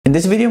In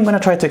this video, I'm going to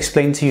try to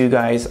explain to you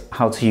guys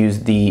how to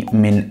use the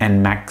min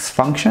and max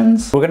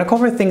functions. We're going to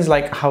cover things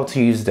like how to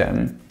use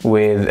them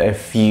with a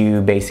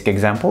few basic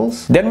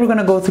examples. Then we're going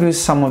to go through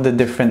some of the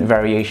different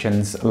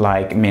variations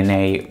like min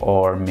A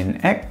or min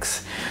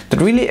X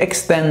that really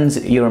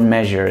extends your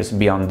measures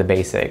beyond the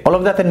basic. All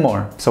of that and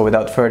more. So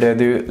without further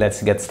ado,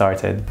 let's get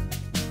started.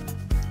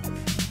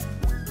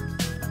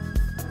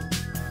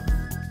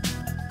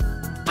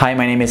 Hi,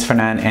 my name is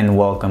Fernan and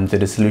welcome to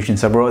the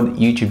Solutions Abroad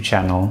YouTube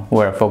channel,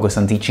 where I focus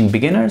on teaching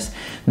beginners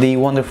the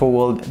wonderful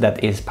world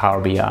that is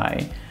Power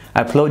BI.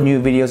 I upload new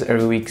videos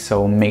every week,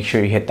 so make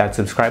sure you hit that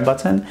subscribe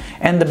button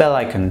and the bell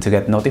icon to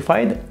get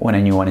notified when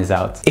a new one is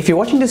out. If you're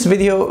watching this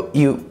video,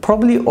 you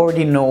probably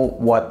already know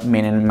what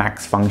min and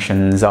max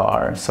functions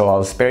are, so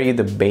I'll spare you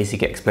the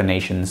basic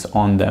explanations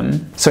on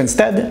them. So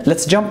instead,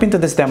 let's jump into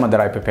this demo that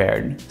I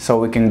prepared so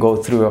we can go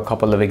through a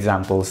couple of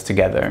examples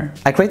together.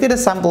 I created a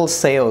sample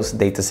sales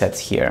dataset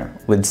here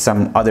with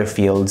some other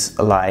fields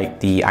like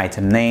the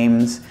item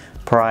names,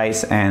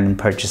 price, and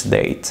purchase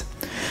date.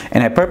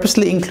 And I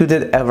purposely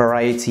included a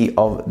variety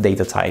of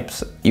data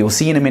types. You'll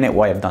see in a minute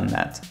why I've done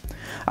that.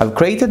 I've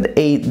created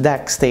a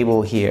DAX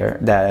table here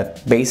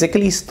that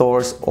basically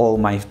stores all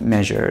my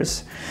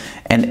measures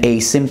and a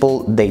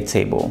simple date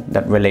table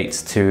that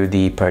relates to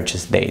the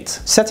purchase date.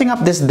 Setting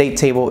up this date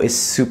table is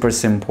super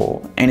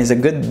simple and is a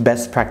good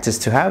best practice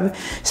to have,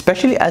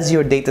 especially as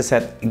your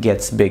dataset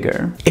gets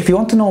bigger. If you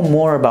want to know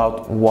more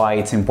about why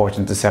it's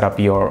important to set up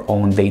your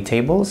own date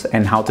tables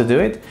and how to do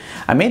it,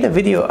 I made a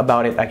video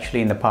about it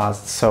actually in the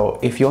past, so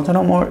if you want to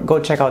know more, go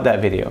check out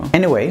that video.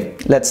 Anyway,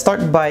 let's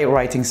start by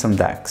writing some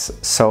DAX.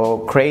 So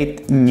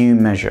create new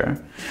measure.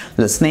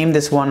 Let's name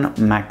this one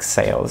max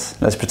sales.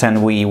 Let's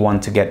pretend we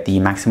want to get the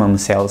maximum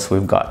sales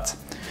we've got.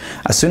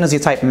 As soon as you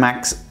type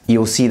max,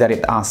 you'll see that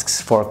it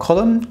asks for a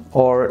column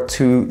or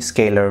two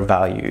scalar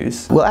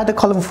values. We'll add a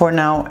column for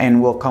now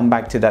and we'll come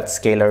back to that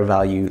scalar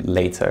value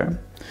later.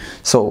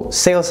 So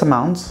sales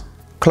amount,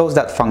 close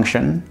that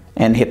function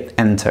and hit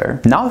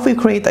enter. Now if we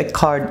create a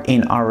card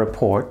in our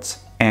report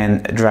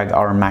and drag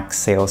our max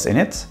sales in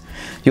it,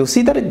 you'll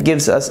see that it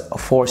gives us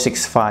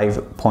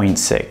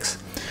 465.6.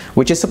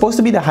 which is supposed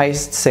to be the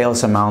highest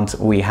sales amount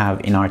we have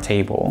in our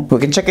table. We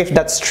can check if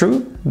that's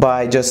true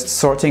by just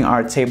sorting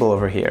our table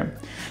over here.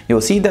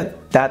 You'll see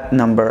that that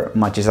number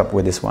matches up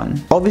with this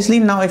one. Obviously,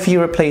 now if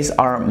you replace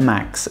our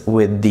max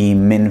with the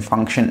min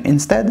function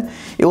instead,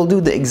 it will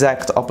do the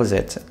exact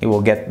opposite. It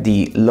will get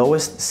the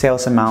lowest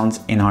sales amount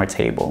in our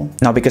table.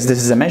 Now, because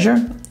this is a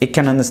measure, it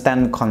can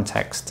understand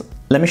context.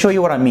 Let me show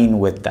you what I mean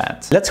with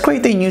that. Let's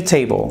create a new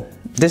table.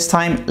 This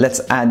time, let's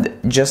add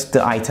just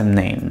the item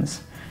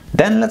names.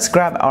 Then let's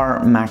grab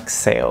our max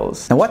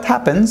sales. Now what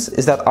happens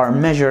is that our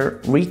measure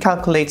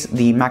recalculates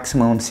the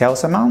maximum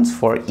sales amounts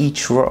for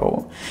each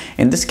row.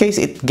 In this case,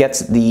 it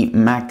gets the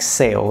max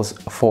sales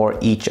for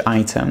each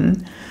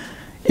item.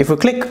 If we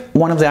click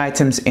one of the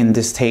items in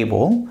this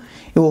table,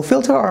 it will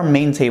filter our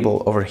main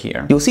table over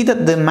here. You'll see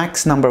that the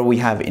max number we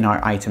have in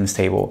our items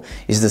table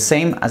is the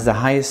same as the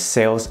highest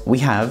sales we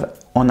have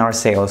on our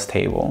sales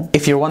table.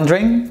 If you're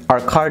wondering,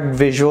 our card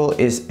visual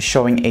is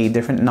showing a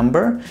different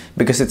number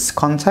because its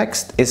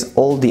context is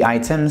all the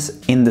items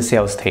in the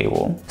sales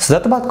table. So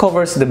that about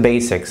covers the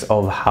basics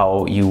of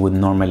how you would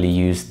normally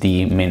use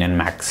the min and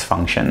max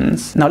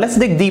functions. Now let's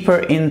dig deeper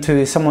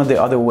into some of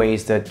the other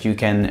ways that you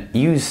can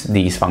use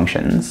these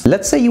functions.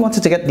 Let's say you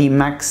wanted to get the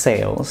max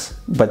sales,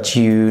 but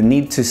you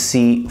need to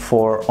see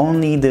for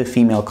only the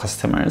female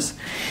customers,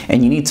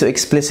 and you need to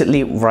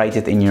explicitly write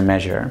it in your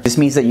measure. This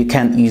means that you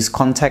can't use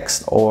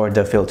context or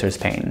the filters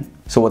pane.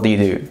 So what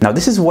do? Now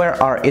this is where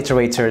our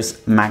iterators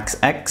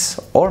MAXX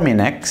or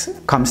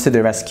MINX comes to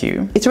the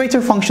rescue.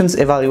 Iterator functions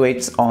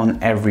evaluates on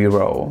every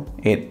row.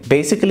 It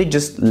basically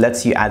just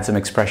lets you add some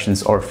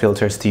expressions or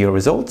filters to your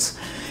results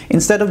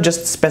instead of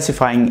just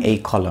specifying a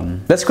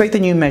column. Let's create a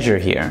new measure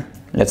here.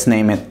 Let's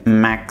name it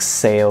max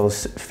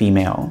sales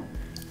female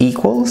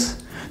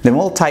equals, then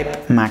we'll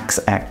type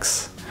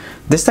MAXX.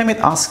 This time it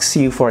asks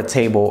you for a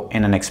table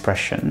and an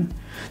expression.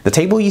 The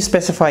table you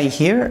specify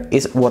here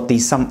is what the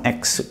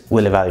SUMX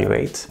will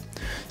evaluate.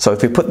 So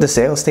if we put the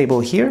sales table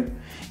here,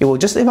 it will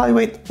just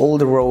evaluate all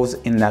the rows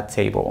in that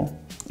table.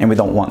 And we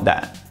don't want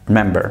that.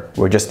 Remember,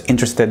 we're just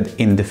interested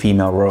in the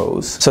female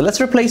rows. So let's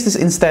replace this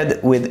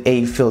instead with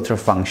a filter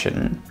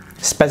function.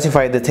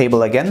 Specify the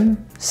table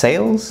again,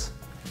 sales,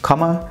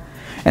 comma,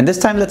 and this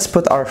time let's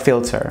put our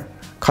filter.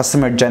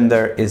 Customer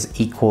gender is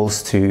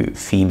equals to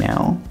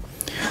female.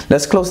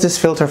 Let's close this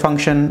filter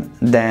function,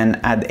 then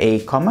add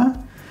a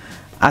comma.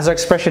 As our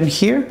expression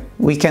here,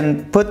 we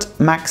can put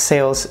max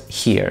sales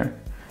here,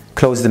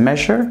 close the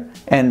measure,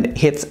 and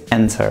hit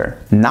enter.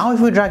 Now if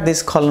we drag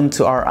this column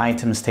to our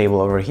items table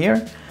over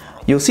here,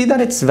 you'll see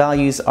that its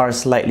values are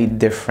slightly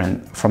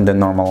different from the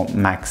normal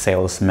max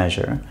sales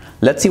measure.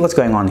 Let's see what's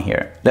going on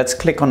here. Let's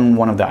click on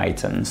one of the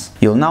items.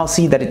 You'll now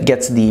see that it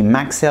gets the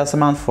max sales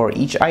amount for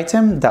each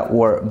item that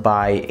were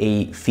by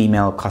a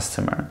female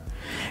customer.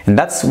 And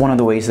that's one of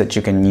the ways that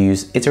you can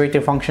use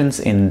iterative functions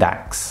in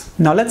DAX.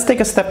 Now let's take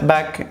a step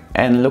back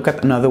and look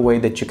at another way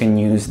that you can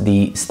use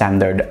the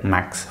standard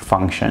max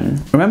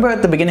function. Remember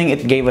at the beginning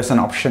it gave us an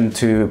option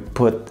to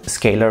put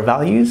scalar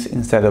values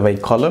instead of a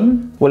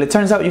column? Well, it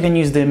turns out you can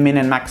use the min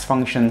and max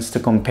functions to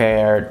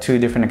compare two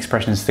different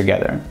expressions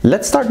together.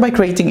 Let's start by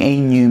creating a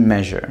new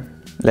measure.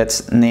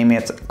 Let's name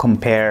it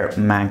compare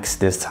max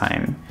this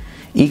time.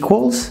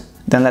 Equals,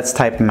 then let's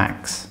type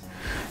max.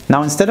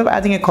 Now instead of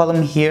adding a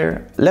column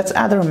here, let's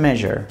add our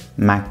measure,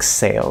 max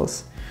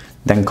sales.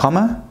 Then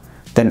comma,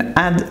 then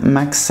add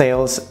max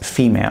sales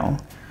female.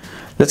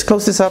 Let's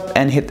close this up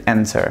and hit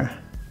enter.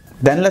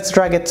 Then let's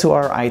drag it to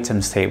our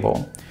items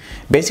table.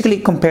 Basically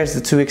it compares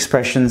the two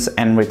expressions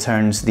and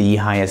returns the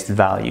highest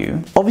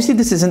value. Obviously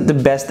this isn't the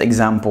best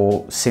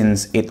example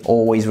since it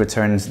always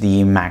returns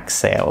the max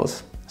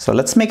sales. So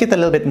let's make it a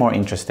little bit more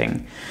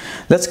interesting.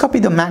 Let's copy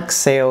the max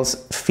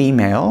sales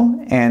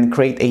female and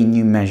create a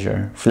new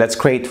measure. Let's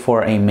create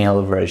for a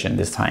male version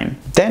this time.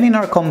 Then in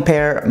our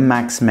compare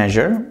max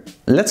measure,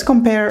 let's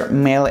compare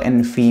male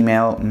and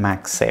female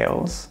max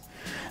sales.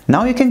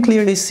 Now you can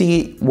clearly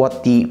see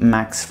what the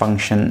max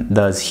function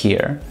does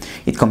here.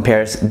 It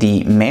compares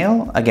the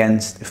male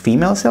against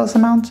female sales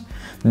amount,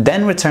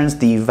 then returns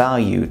the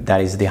value that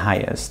is the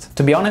highest.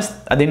 To be honest,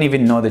 I didn't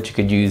even know that you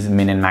could use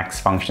min and max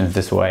functions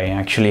this way. I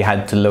actually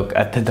had to look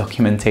at the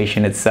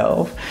documentation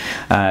itself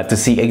to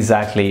see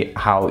exactly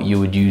how you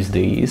would use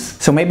these.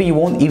 So maybe you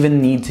won't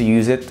even need to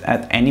use it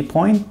at any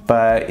point,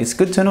 but it's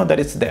good to know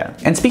that it's there.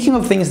 And speaking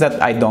of things that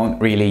I don't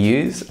really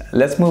use,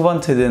 let's move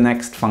on to the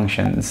next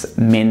functions,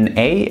 min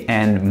a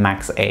and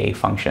max a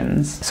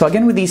functions. So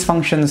again, with these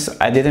functions,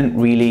 I didn't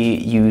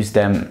really use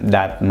them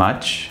that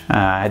much.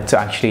 I had to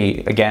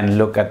actually, again,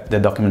 look at the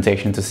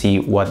documentation to see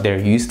what they're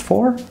used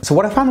for. So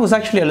what I found was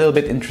actually a little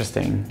bit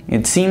interesting.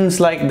 It seems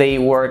like they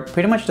work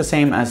pretty much the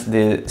same as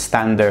the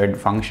standard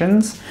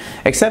functions,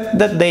 except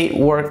that they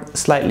work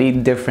slightly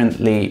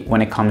differently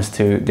when it comes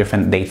to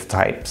different data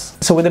types.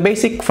 So with the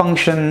basic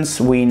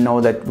functions, we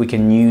know that we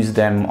can use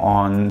them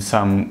on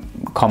some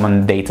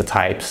common data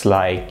types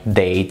like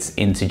dates,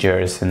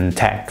 integers, and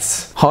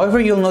texts. However,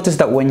 you'll notice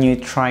that when you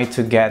try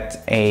to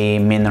get a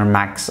min or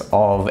max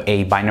of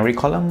a binary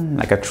column,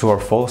 like a true or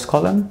false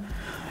column,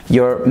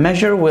 your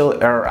measure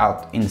will error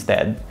out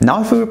instead.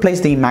 Now if we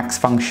replace the max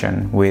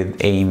function with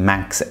a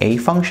max a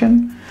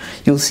function,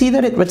 you'll see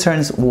that it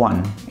returns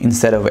 1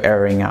 instead of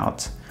erroring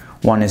out.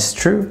 1 is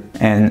true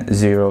and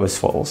 0 is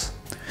false.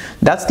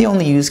 That's the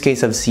only use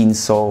case I've seen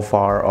so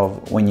far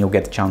of when you'll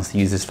get a chance to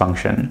use this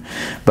function.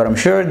 But I'm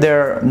sure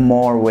there are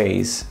more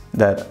ways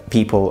that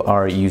people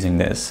are using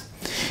this.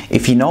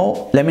 If you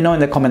know, let me know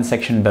in the comment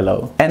section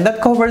below. And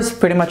that covers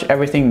pretty much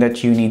everything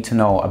that you need to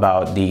know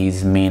about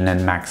these min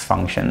and max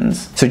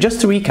functions. So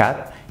just to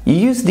recap, you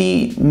use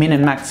the min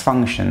and max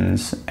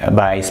functions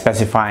by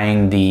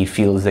specifying the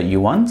fields that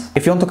you want.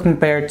 If you want to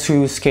compare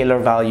two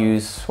scalar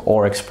values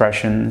or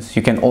expressions,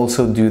 you can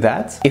also do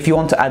that. If you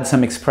want to add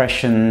some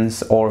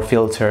expressions or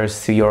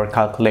filters to your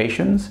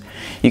calculations,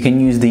 you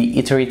can use the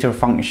iterator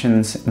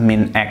functions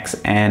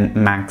MINX and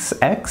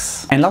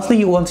MAXX. And lastly,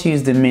 you want to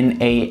use the min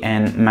a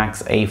and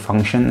max a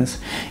functions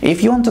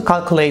if you want to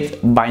calculate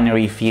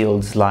binary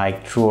fields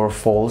like true or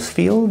false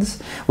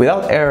fields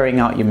without erroring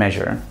out your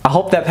measure. I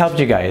hope that helped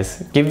you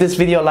guys. Give this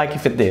video a like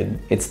if it did.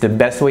 It's the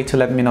best way to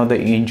let me know that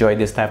you enjoy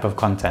this type of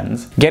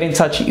content. Get in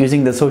touch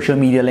using the social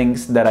media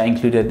links that I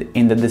included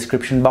in the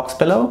description box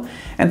below.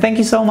 And thank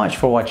you so much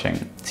for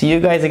watching. See you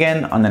guys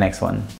again on the next one.